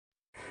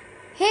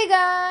Hey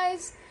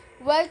guys,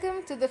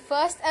 welcome to the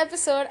first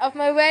episode of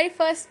my very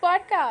first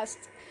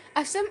podcast. I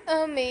have some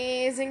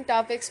amazing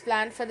topics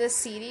planned for this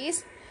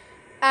series,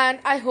 and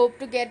I hope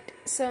to get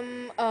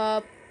some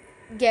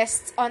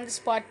guests on this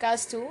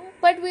podcast too,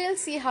 but we'll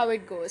see how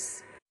it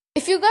goes.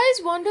 If you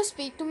guys want to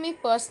speak to me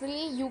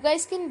personally, you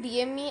guys can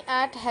DM me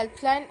at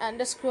helpline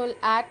underscore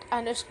at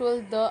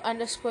underscore the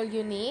underscore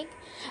unique.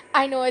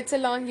 I know it's a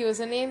long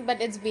username, but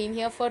it's been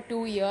here for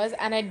 2 years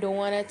and I don't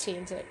want to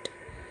change it.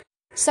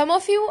 Some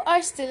of you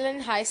are still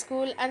in high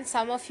school and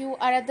some of you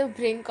are at the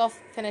brink of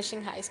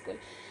finishing high school.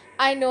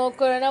 I know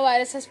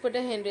coronavirus has put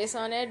a hindrance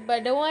on it,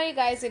 but don't worry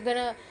guys, you're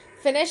gonna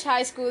finish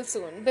high school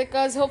soon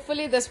because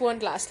hopefully this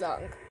won't last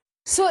long.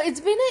 So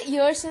it's been a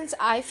year since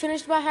I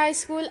finished my high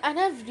school and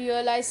I've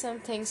realized some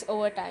things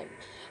over time.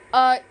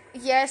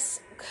 Yes,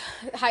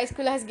 high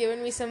school has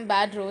given me some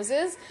bad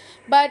roses,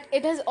 but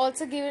it has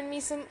also given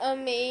me some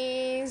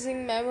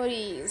amazing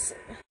memories.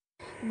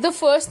 The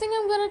first thing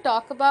I'm going to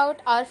talk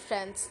about are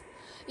friends.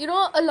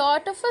 A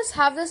lot of us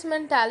have this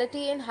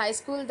mentality in high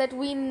school that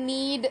we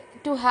need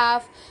to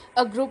have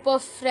a group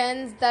of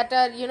friends that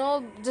are,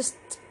 just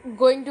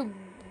going to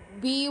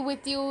be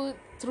with you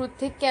through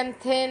thick and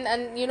thin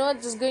and,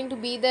 just going to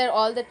be there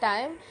all the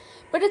time.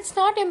 But it's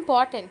not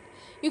important.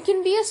 You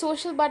can be a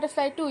social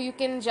butterfly too. You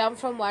can jump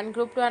from one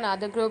group to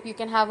another group. You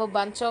can have a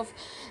bunch of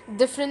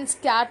different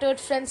scattered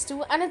friends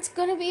too. And it's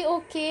going to be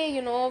okay,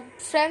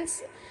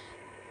 friends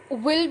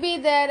will be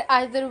there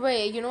either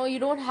way. You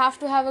don't have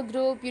to have a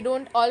group, you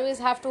don't always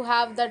have to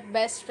have that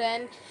best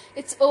friend.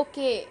 It's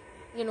okay.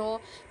 you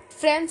know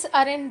Friends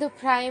aren't the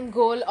prime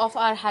goal of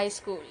our high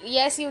school.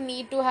 Yes, you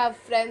need to have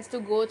friends to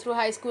go through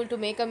high school to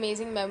make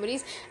amazing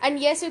memories, and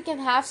yes, you can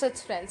have such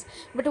friends,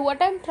 but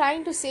what I'm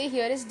trying to say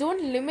here is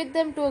don't limit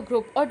them to a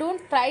group or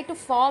don't try to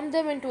form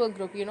them into a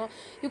group.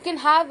 You can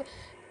have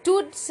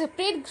two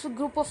separate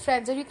group of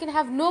friends, or you can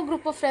have no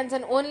group of friends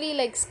and only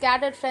like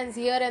scattered friends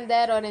here and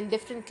there, or in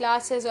different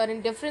classes or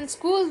in different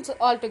schools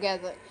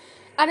altogether,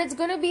 and it's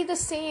gonna be the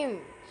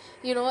same.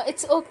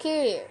 It's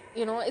okay.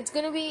 It's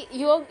gonna be,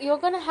 you're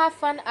gonna have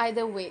fun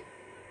either way.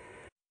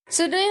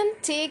 So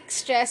don't take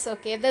stress,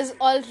 okay? There's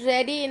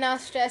already enough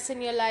stress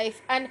in your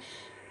life, and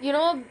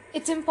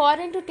it's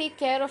important to take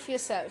care of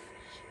yourself.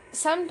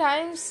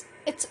 Sometimes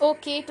it's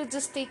okay to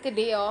just take a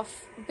day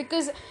off,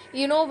 because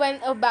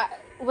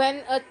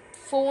when a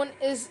phone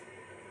is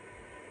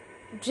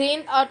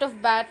drained out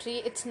of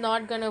battery, it's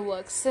not gonna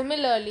work.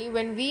 Similarly,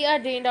 when we are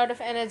drained out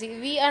of energy,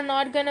 we are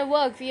not gonna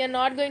work, we are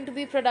not going to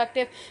be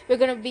productive,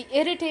 we're gonna be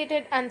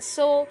irritated and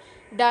so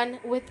done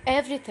with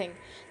everything.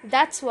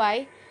 That's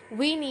why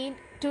we need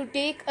to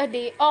take a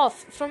day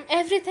off from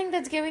everything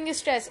that's giving you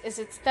stress. Is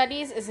it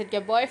studies, is it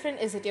your boyfriend,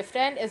 is it your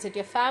friend, is it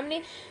your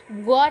family?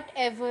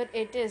 Whatever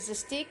it is,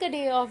 just take a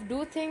day off,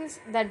 do things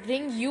that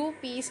bring you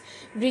peace,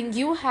 bring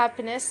you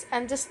happiness,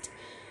 and just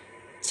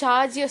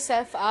charge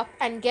yourself up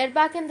and get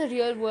back in the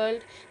real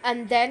world.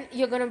 And then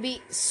you're going to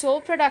be so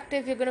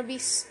productive, you're going to be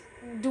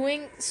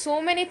doing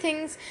so many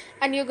things,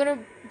 and you're going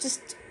to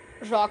just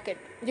rock it.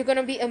 You're going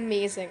to be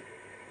amazing.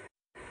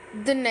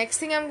 The next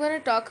thing I'm going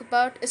to talk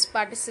about is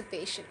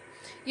participation.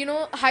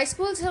 High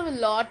schools have a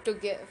lot to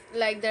give.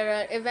 Like, there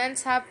are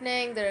events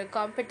happening, there are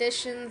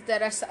competitions,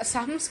 there are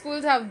some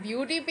schools have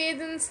beauty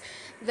pageants,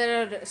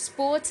 there are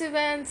sports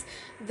events,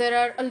 there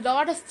are a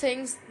lot of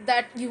things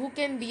that you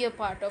can be a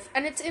part of,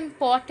 and it's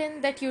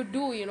important that you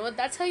do.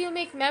 That's how you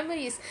make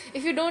memories.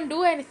 If you don't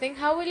do anything,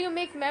 how will you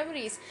make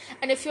memories?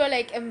 And if you're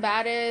like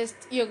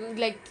embarrassed,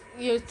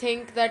 you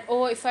think that,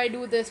 oh, if I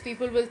do this,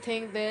 people will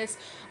think this,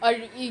 or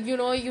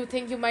you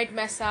think you might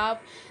mess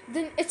up,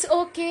 then it's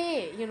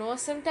okay.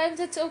 Sometimes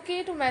it's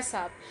okay to mess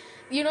up.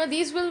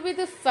 These will be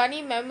the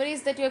funny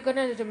memories that you're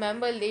gonna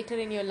remember later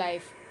in your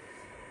life.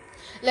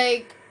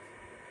 Like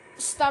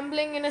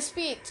stumbling in a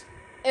speech,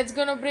 it's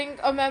gonna bring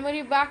a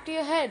memory back to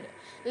your head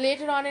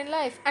later on in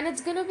life, and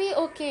it's gonna be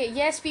okay.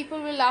 Yes,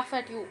 people will laugh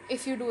at you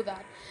if you do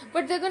that,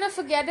 but they're gonna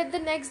forget it the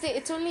next day.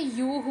 It's only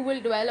you who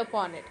will dwell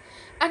upon it,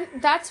 and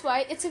that's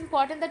why it's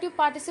important that you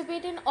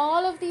participate in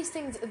all of these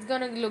things. It's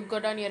gonna look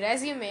good on your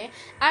resume,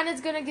 and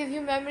it's gonna give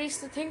you memories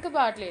to think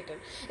about later.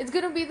 It's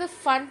gonna be the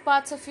fun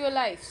parts of your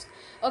lives.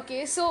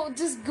 Okay, so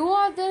just go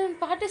out there and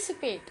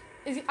participate.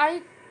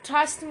 I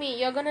trust me,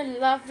 you're gonna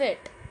love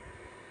it.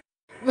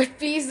 But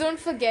please don't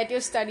forget your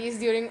studies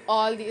during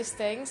all these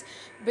things,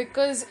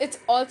 because it's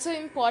also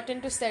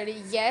important to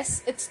study.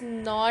 Yes, it's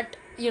not,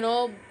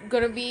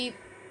 gonna be,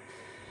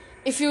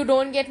 if you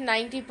don't get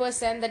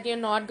 90% that you're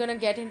not gonna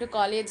get into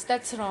college.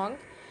 That's wrong.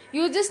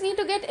 You just need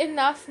to get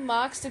enough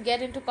marks to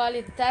get into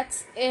college.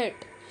 That's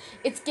it.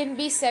 It can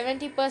be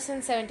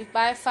 70%,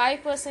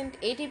 75%,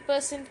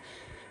 80%,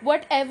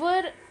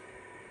 whatever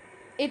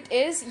it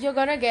is, you're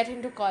gonna get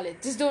into college.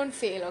 Just don't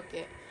fail,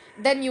 okay?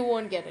 Then you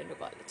won't get into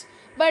college.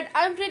 But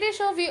I'm pretty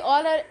sure we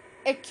all are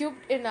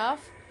equipped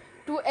enough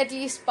to at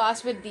least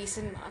pass with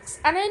decent marks.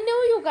 And I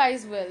know you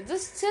guys will.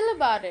 Just chill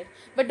about it.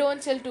 But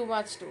don't chill too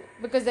much too,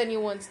 because then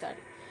you won't study.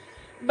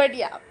 But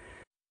yeah.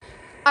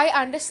 I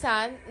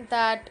understand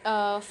that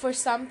for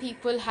some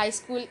people, high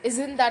school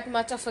isn't that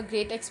much of a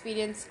great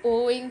experience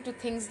owing to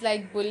things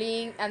like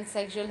bullying and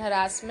sexual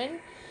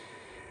harassment.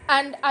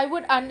 And I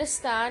would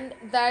understand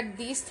that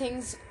these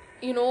things,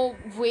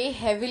 weigh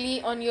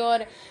heavily on your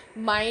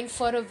mind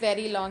for a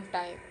very long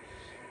time.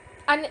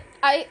 And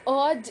I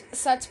urge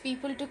such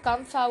people to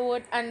come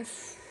forward and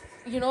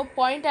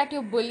point at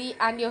your bully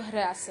and your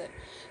harasser,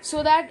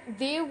 so that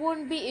they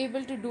won't be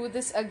able to do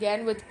this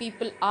again with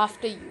people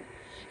after you,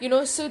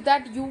 so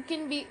that you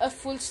can be a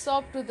full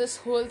stop to this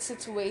whole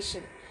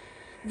situation.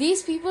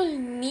 These people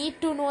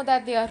need to know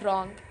that they are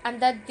wrong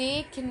and that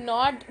they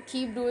cannot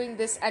keep doing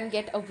this and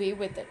get away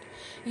with it.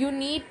 You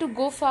need to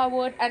go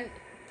forward and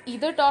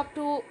either talk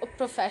to a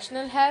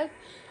professional help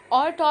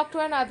or talk to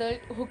an adult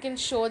who can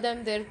show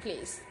them their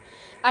place.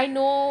 I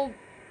know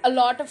a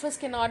lot of us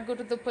cannot go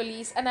to the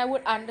police, and I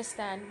would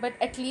understand, but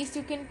at least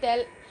you can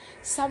tell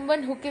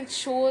someone who can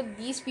show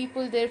these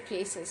people their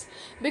places,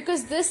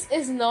 because this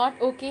is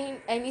not okay in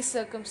any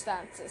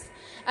circumstances,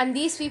 and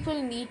these people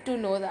need to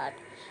know that.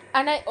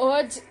 And I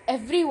urge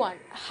everyone,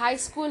 high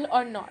school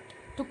or not,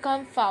 to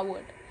come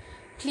forward.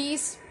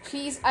 Please,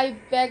 please, I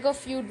beg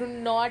of you, do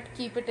not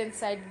keep it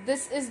inside.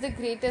 This is the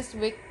greatest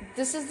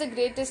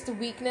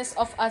weakness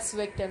of us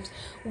victims.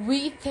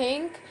 We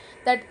think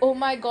that, oh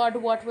my god,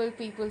 what will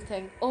people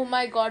think? Oh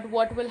my god,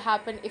 what will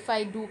happen if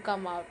I do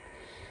come out?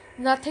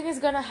 Nothing is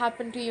gonna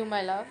happen to you,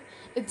 my love.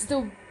 It's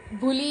the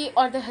bully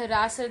or the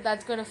harasser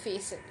that's gonna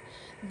face it.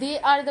 They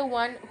are the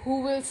one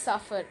who will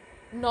suffer,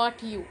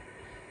 not you.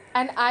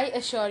 And I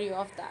assure you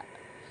of that.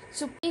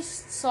 So please,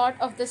 sort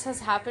of this has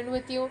happened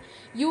with you,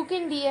 you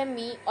can DM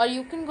me, or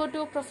you can go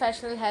to a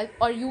professional help,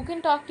 or you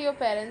can talk to your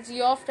parents,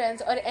 your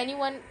friends, or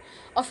anyone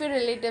of your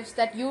relatives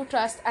that you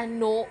trust and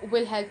know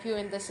will help you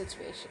in this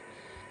situation.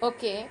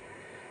 Okay?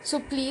 So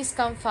please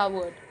come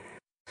forward.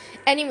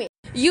 Anyway,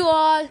 you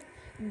all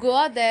go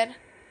out there,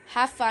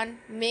 have fun,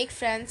 make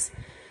friends,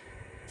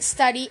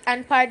 study,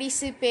 and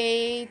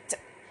participate.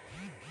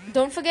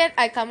 Don't forget,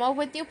 I come out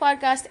with new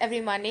podcast every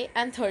Monday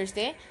and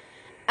Thursday.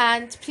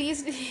 And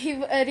please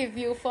leave a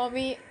review for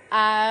me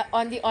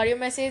on the audio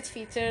message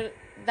feature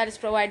that is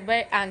provided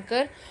by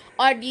Anchor,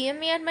 or DM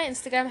me at my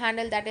Instagram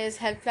handle, that is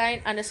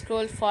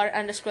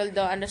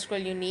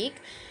helpline_for_the_unique.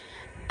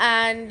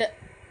 And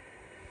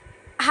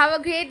have a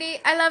great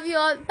day. I love you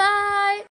all. Bye.